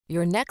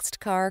Your next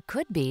car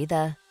could be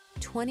the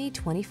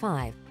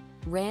 2025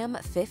 Ram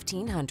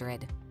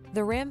 1500.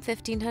 The Ram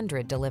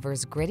 1500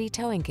 delivers gritty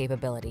towing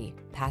capability,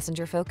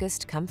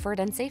 passenger-focused comfort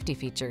and safety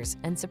features,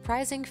 and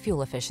surprising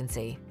fuel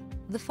efficiency.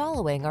 The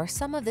following are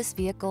some of this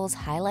vehicle's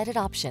highlighted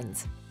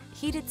options: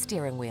 heated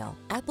steering wheel,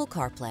 Apple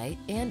CarPlay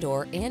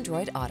and/or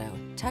Android Auto,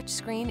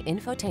 touchscreen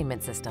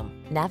infotainment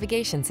system,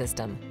 navigation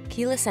system,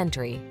 keyless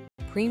entry,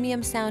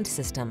 premium sound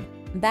system,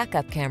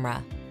 backup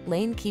camera,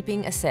 lane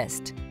keeping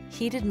assist,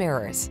 heated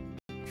mirrors,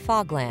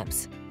 fog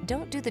lamps.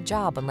 Don't do the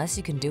job unless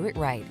you can do it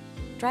right.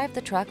 Drive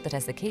the truck that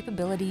has the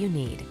capability you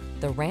need.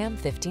 The Ram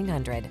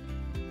 1500.